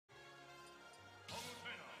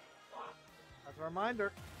a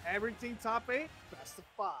reminder, everything top 8, best of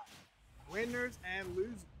 5. Winners and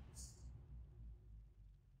losers.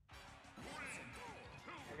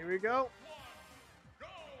 And here we go.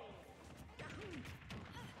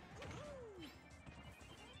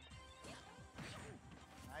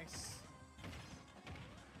 Nice.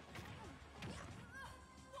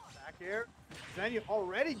 Back here. Zenyou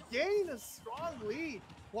already gaining a strong lead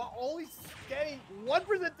while only getting 1%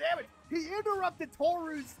 damage. He interrupted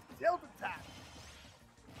Tohru's tilt attack.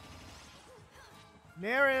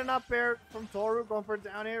 Nair and up air from Tohru, going for a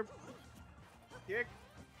down air. Kick.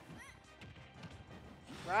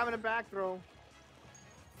 Grabbing a back throw.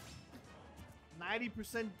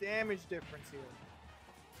 90% damage difference here.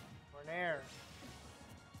 For an air.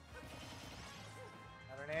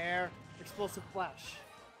 Another air. Explosive flash.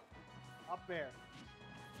 Up air.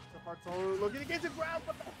 So far Tohru looking against the ground,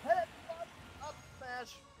 but the head up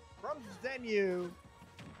smash from Zenyou.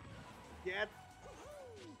 Get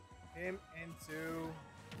him into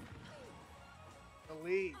the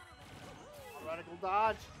lead. Radical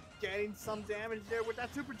dodge. Getting some damage there with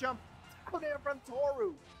that super jump. Down there from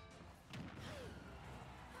Tohru.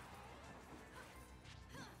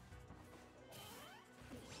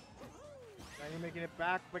 Zenyou making it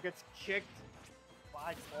back, but gets kicked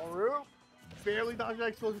by Tohru. Barely dodged that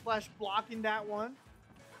explosive flash, blocking that one.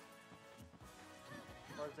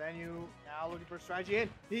 For Zenyou now looking for a strategy in.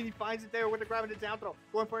 He finds it there with the grabbing the down throw.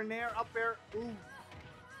 Going for an air, up air. Ooh.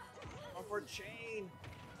 Going for a chain.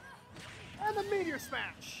 And the meteor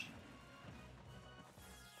smash.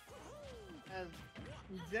 And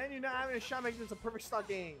Zenyou not having a shot making this a perfect start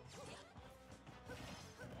game.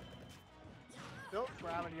 Still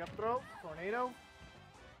grabbing the up throw. Tornado.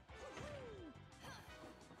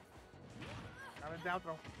 Grabbing the down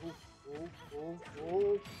throw.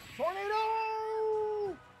 Ooh.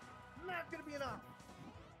 Tornado! Not gonna be enough.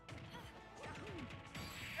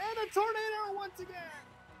 And a tornado once again.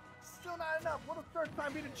 Still not enough. Will the third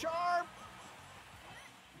time be the charm?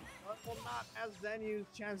 But will not, as Zenyou's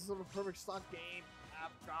chances of a perfect start game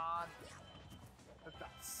have gone to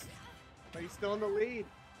dust. But he's still in the lead.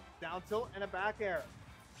 Down tilt and a back air.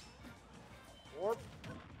 Warp.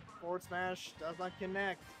 Forward smash does not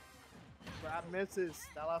connect. Grab misses.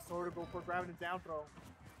 That allows Tohru to go for grabbing the down throw.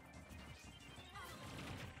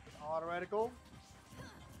 Auto-reticle.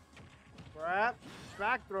 Grab.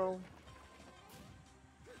 Back throw.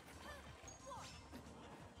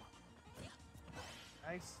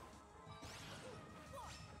 Nice.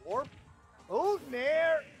 Warp. Oh,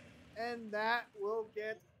 Nair. And that will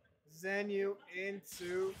get Zenyou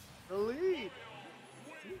into the lead.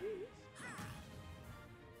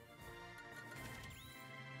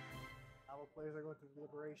 Our players are going through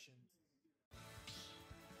deliberations.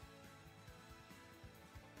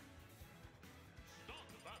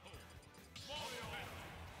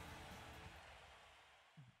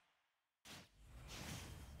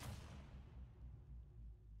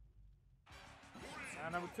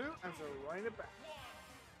 Round number 2, and so running it back.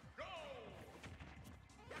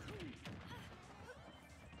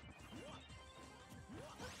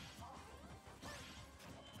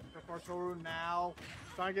 For Tohru now,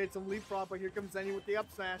 trying to get some leapfrog, but here comes Zenyou with the up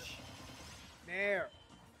smash. Nair.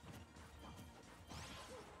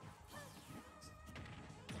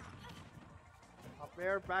 Up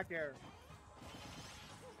air, back air.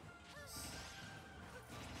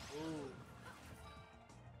 Ooh.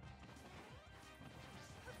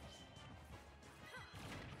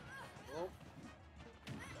 Oh.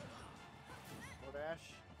 Low dash.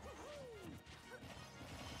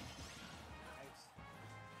 Nice.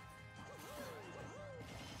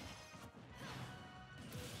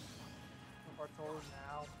 Tohru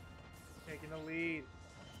now taking the lead.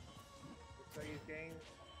 Looks like he's trying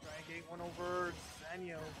to get one over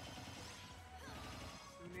Zenyou.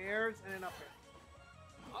 2 nairs and an up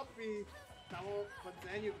air. Up B, double, but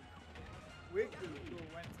Zenyou quickly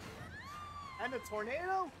went. And the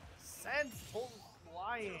tornado sends Tohru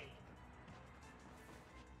flying.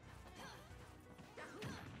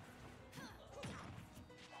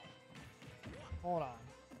 Hold on.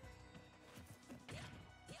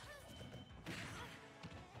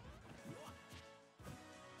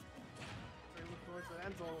 Towards the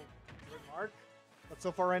end zone. Good mark. But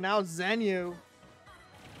so far right now, Zenyou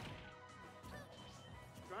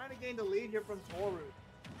trying to gain the lead here from Tohru.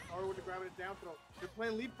 Tohru with the gravity down throw. They're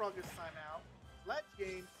playing leapfrog this time out. Let's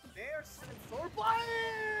game. They're sending Tohru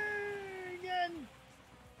flying! And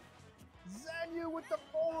Zenyou with the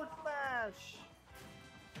forward smash.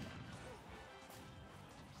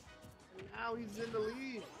 And now he's in the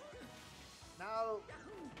lead. Now,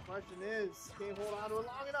 the question is, can he hold on to it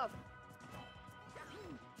long enough?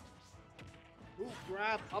 Ooh,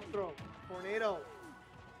 grab, up throw, tornado.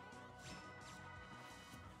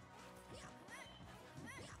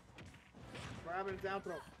 Grab and down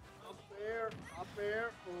throw. Up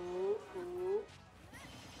there. Ooh, ooh.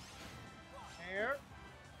 Air.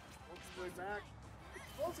 Works his way back.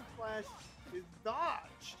 Explosive flash is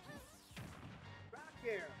dodged. Back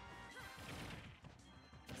air.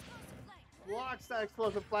 Blocks that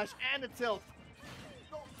explosive flash and the tilt.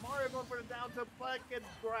 Mario going for the down tilt, but gets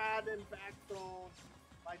grabbed and back thrown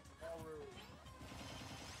by Tohru.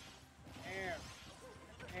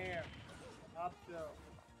 Air. Up tilt.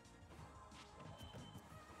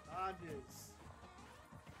 Dodges.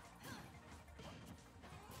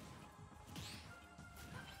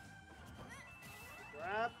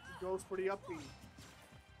 Grab, goes for the up B.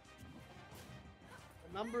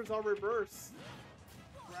 The numbers are reversed.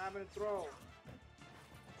 Grab and throw.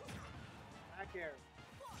 Back air.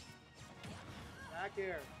 Back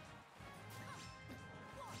air.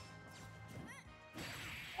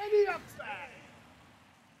 And the up smash!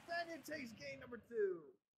 Then it takes game number 2.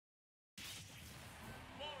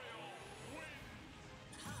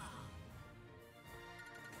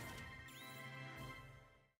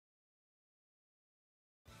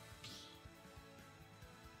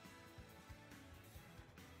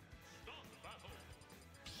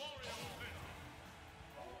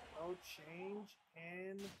 No change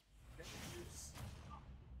in use.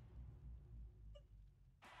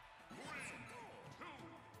 3, 2,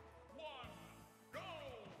 1, go!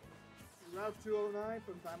 Route 209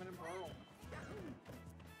 from Diamond and Pearl.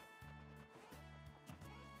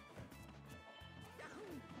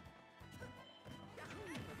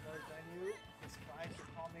 Zenyou, despite the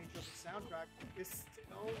calm nature of the soundtrack, is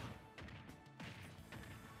still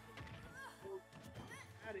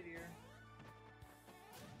at it here.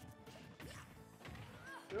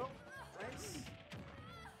 Still nice.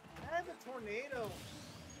 And the tornado.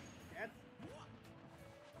 Gets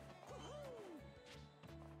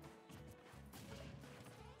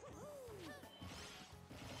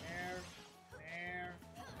Air.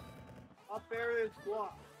 Up air is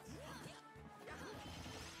blocked.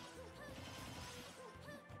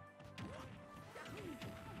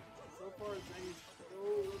 So far, Zenyou's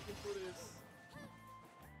still looking for this.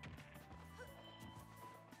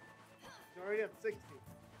 He's already at 60.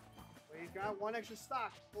 But he's got one extra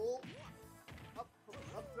stock. Pull. Up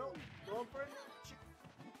tilt. Going for it.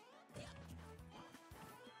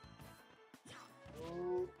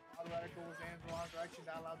 Oh, Radical was in the wrong direction.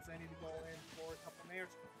 That allowed Zenyou to go in for a couple of nairs.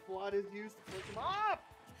 Flood is used to push him up.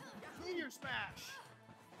 Meteor smash.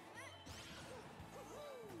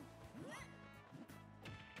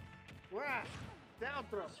 Grab. Down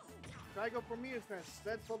throw. Try to go for meteor smash.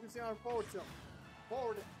 Instead, focusing on forward tilt.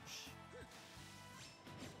 Forward dash.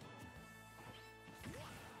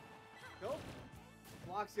 Go.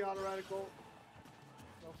 Blocks the auto radical.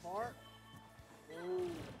 So far.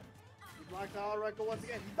 Ooh. He blocked the auto radical once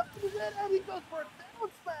again. He doubles it and he goes for a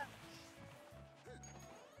down smash.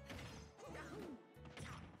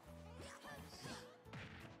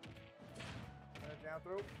 Down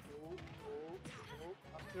throw. Ooh.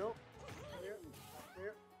 Up tilt. Up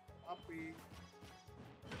there. Up B.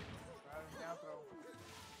 Down throw.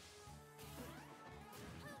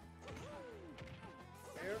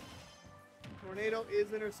 There. Tornado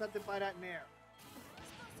is intercepted by that nair.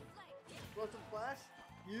 Explosive flash.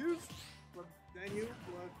 Used. But Zenyou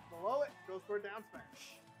was below it. Goes for a down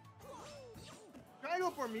smash. Try to go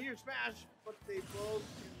for a meteor smash, but they both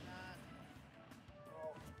cannot.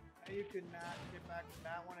 Oh, Zenyou could not get back from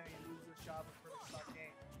that one, and he loses the shot for the stock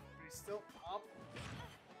game. But he's still up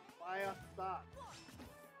by a stock.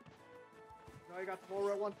 So he got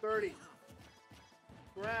Tohru at 130.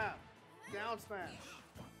 Grab. Down smash.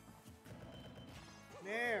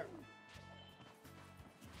 Nair.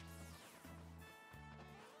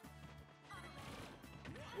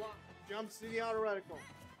 Block. Jumps to the outer reticle.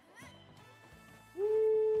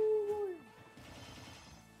 Woo!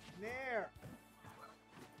 Nair.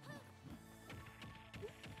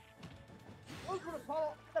 Goes for the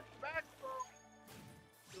pole. The back throw.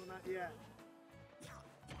 Still not yet.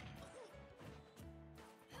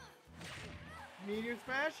 Meteor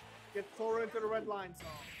smash. Gets Tohru into the red line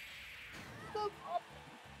zone. Up.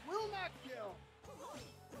 Will not kill.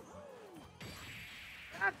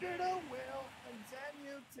 After the will, and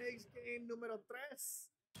Zenyou takes game numero 3.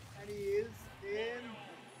 And he is in.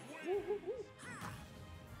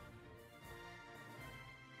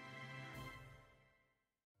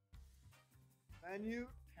 Zenyou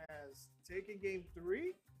has taken game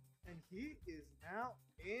 3, and he is now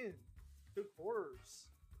in the quarters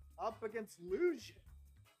up against Lucian.